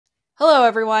Hello,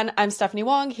 everyone. I'm Stephanie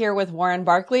Wong here with Warren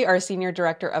Barkley, our Senior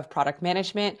Director of Product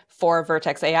Management for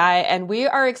Vertex AI, and we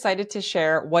are excited to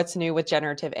share what's new with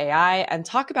generative AI and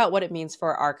talk about what it means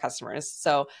for our customers.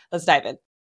 So let's dive in.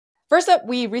 First up,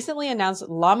 we recently announced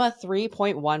Llama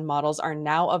 3.1 models are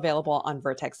now available on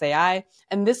Vertex AI,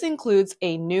 and this includes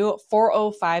a new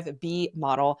 405B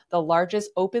model, the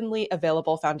largest openly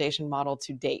available foundation model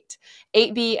to date.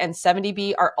 8B and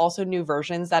 70B are also new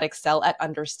versions that excel at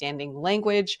understanding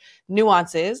language,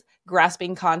 nuances,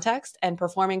 grasping context, and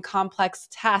performing complex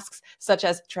tasks such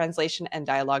as translation and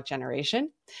dialogue generation.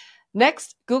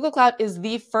 Next, Google Cloud is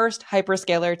the first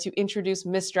hyperscaler to introduce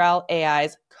Mistral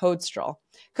AI's Codestral.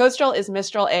 Codestral is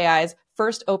Mistral AI's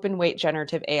first open-weight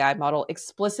generative AI model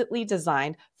explicitly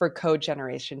designed for code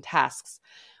generation tasks.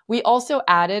 We also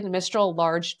added Mistral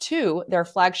Large 2, their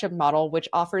flagship model, which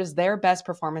offers their best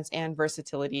performance and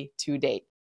versatility to date.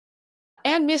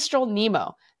 And Mistral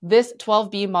Nemo. This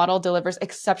 12B model delivers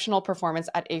exceptional performance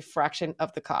at a fraction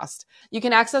of the cost. You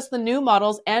can access the new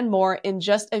models and more in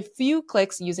just a few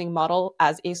clicks using Model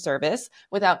as a Service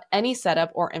without any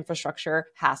setup or infrastructure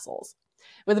hassles.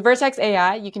 With Vertex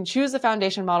AI, you can choose a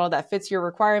foundation model that fits your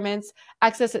requirements,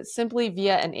 access it simply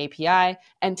via an API,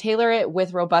 and tailor it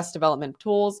with robust development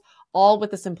tools, all with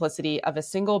the simplicity of a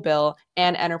single bill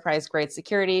and enterprise-grade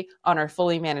security on our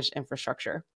fully managed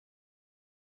infrastructure.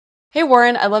 Hey,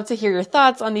 Warren, I'd love to hear your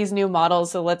thoughts on these new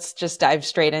models, so let's just dive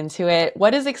straight into it.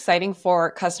 What is exciting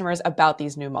for customers about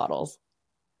these new models?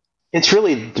 It's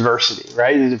really diversity,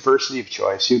 right? The diversity of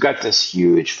choice. You've got this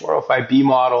huge 405B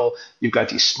model. You've got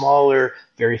these smaller,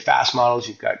 very fast models.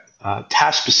 You've got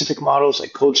task-specific models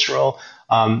like Codestral.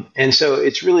 And so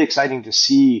it's really exciting to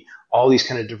see all these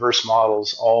kind of diverse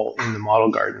models all in the model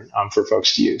garden for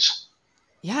folks to use.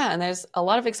 Yeah, and there's a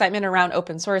lot of excitement around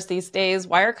open source these days.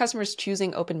 Why are customers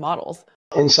choosing open models?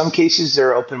 In some cases, there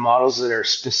are open models that are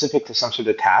specific to some sort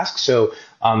of task. So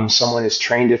someone has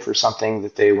trained it for something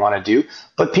that they want to do.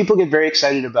 But people get very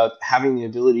excited about having the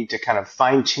ability to kind of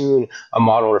fine tune a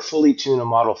model or fully tune a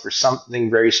model for something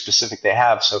very specific they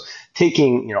have. So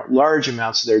taking large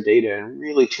amounts of their data and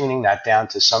really tuning that down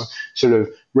to some sort of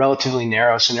relatively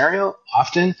narrow scenario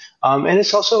often. And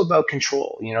it's also about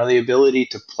control, the ability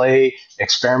to play,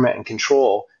 experiment, and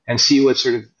control and see what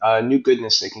sort of new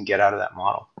goodness they can get out of that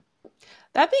model.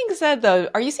 That being said, though,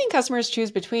 are you seeing customers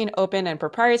choose between open and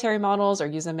proprietary models or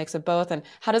use a mix of both? And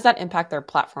how does that impact their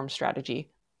platform strategy?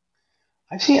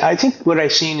 I think what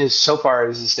I've seen is so far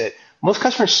is that most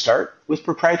customers start with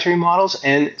proprietary models,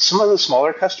 and some of the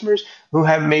smaller customers who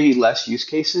have maybe less use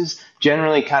cases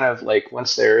generally kind of like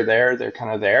once they're there, they're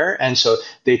kind of there. And so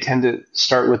they tend to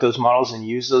start with those models and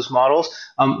use those models.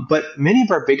 But many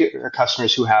of our bigger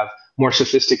customers who have more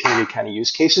sophisticated kind of use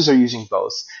cases are using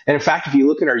both. And in fact, if you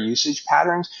look at our usage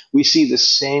patterns, we see the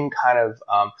same kind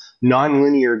of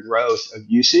nonlinear growth of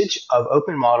usage of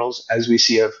open models as we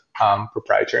see of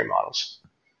proprietary models.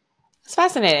 It's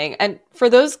fascinating. And for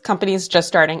those companies just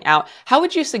starting out, how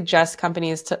would you suggest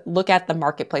companies to look at the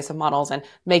marketplace of models and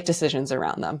make decisions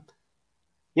around them?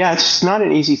 Yeah, it's not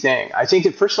an easy thing. I think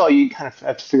that first of all, you kind of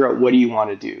have to figure out what do you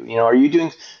want to do. Are you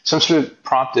doing some sort of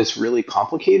prompt that's really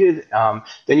complicated?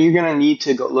 Then you're going to need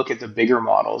to go look at the bigger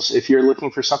models. If you're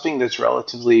looking for something that's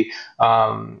relatively,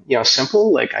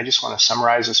 simple, like I just want to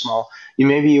summarize a small,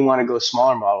 maybe you want to go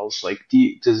smaller models. Like,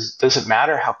 does it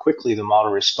matter how quickly the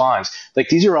model responds? Like,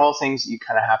 these are all things that you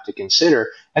kind of have to consider.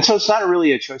 And so it's not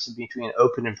really a choice between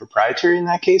open and proprietary in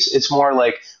that case. It's more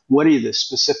like, what are the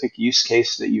specific use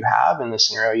case that you have in the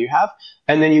scenario you have?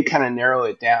 And then you kind of narrow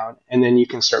it down, and then you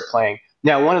can start playing.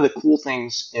 Now, one of the cool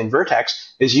things in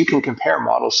Vertex is you can compare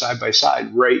models side by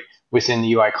side right within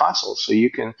the UI console. So you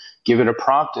can give it a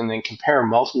prompt and then compare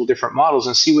multiple different models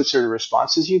and see what sort of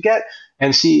responses you get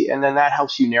and then that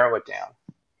helps you narrow it down.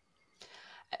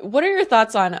 What are your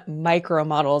thoughts on micro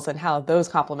models and how those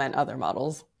complement other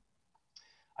models?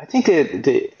 I think that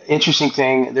the interesting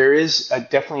thing, there is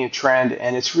definitely a trend,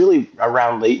 and it's really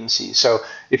around latency. So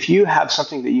if you have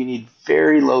something that you need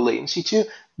very low latency to,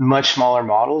 much smaller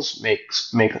models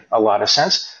make a lot of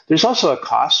sense. There's also a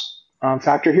cost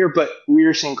factor here, but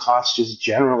we're seeing costs just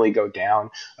generally go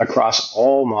down across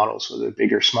all models, whether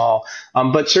big or small.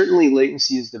 But certainly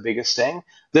latency is the biggest thing.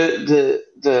 The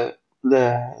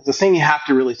thing you have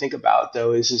to really think about,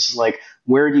 though, is like,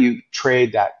 where do you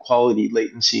trade that quality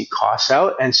latency costs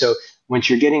out? And so once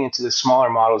you're getting into the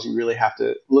smaller models, you really have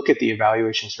to look at the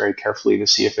evaluations very carefully to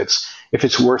see if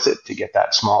it's worth it to get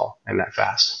that small and that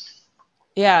fast.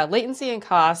 Yeah, latency and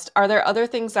cost. Are there other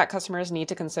things that customers need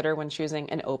to consider when choosing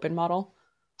an open model?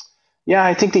 Yeah,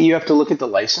 I think that you have to look at the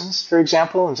license, for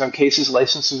example. In some cases,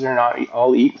 licenses are not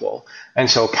all equal. And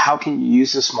so, how can you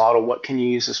use this model? What can you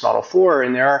use this model for?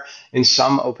 And there are, in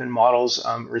some open models,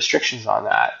 restrictions on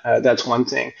that. That's one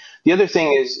thing. The other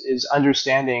thing is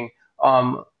understanding,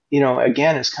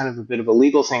 again, it's kind of a bit of a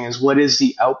legal thing, is what is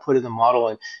the output of the model,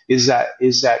 and is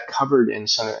that covered in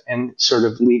some in sort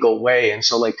of legal way? And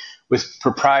so, like with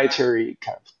proprietary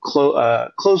kind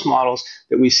of closed models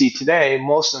that we see today,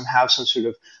 most of them have some sort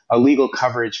of a legal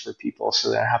coverage for people, so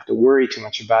they don't have to worry too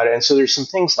much about it. And so there's some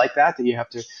things like that that you have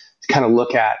to kind of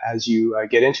look at as you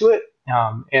get into it.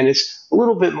 And it's a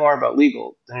little bit more about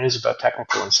legal than it is about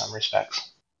technical in some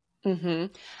respects. Mm-hmm.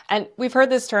 And we've heard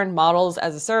this term models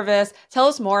as a service. Tell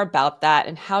us more about that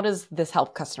and how does this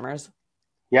help customers?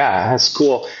 Yeah, that's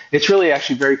cool. It's really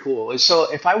actually very cool.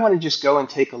 So if I want to just go and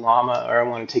take a llama or I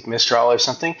want to take Mistral or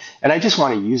something, and I just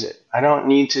want to use it, I don't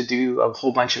need to do a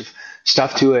whole bunch of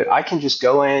stuff to it. I can just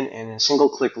go in and in a single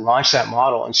click launch that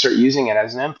model and start using it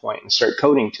as an endpoint and start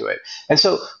coding to it. And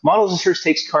so models and search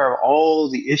takes care of all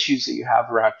the issues that you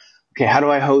have around, okay, how do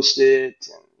I host it?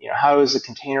 And, how is the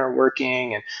container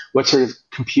working and what sort of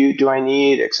compute do I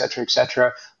need, et cetera, et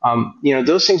cetera.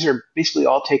 Those things are basically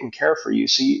all taken care of for you.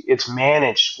 So it's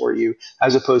managed for you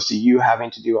as opposed to you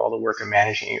having to do all the work of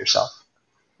managing it yourself.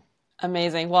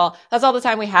 Amazing. Well, that's all the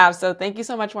time we have. So thank you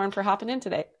so much, Warren, for hopping in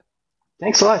today.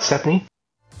 Thanks a lot, Stephanie.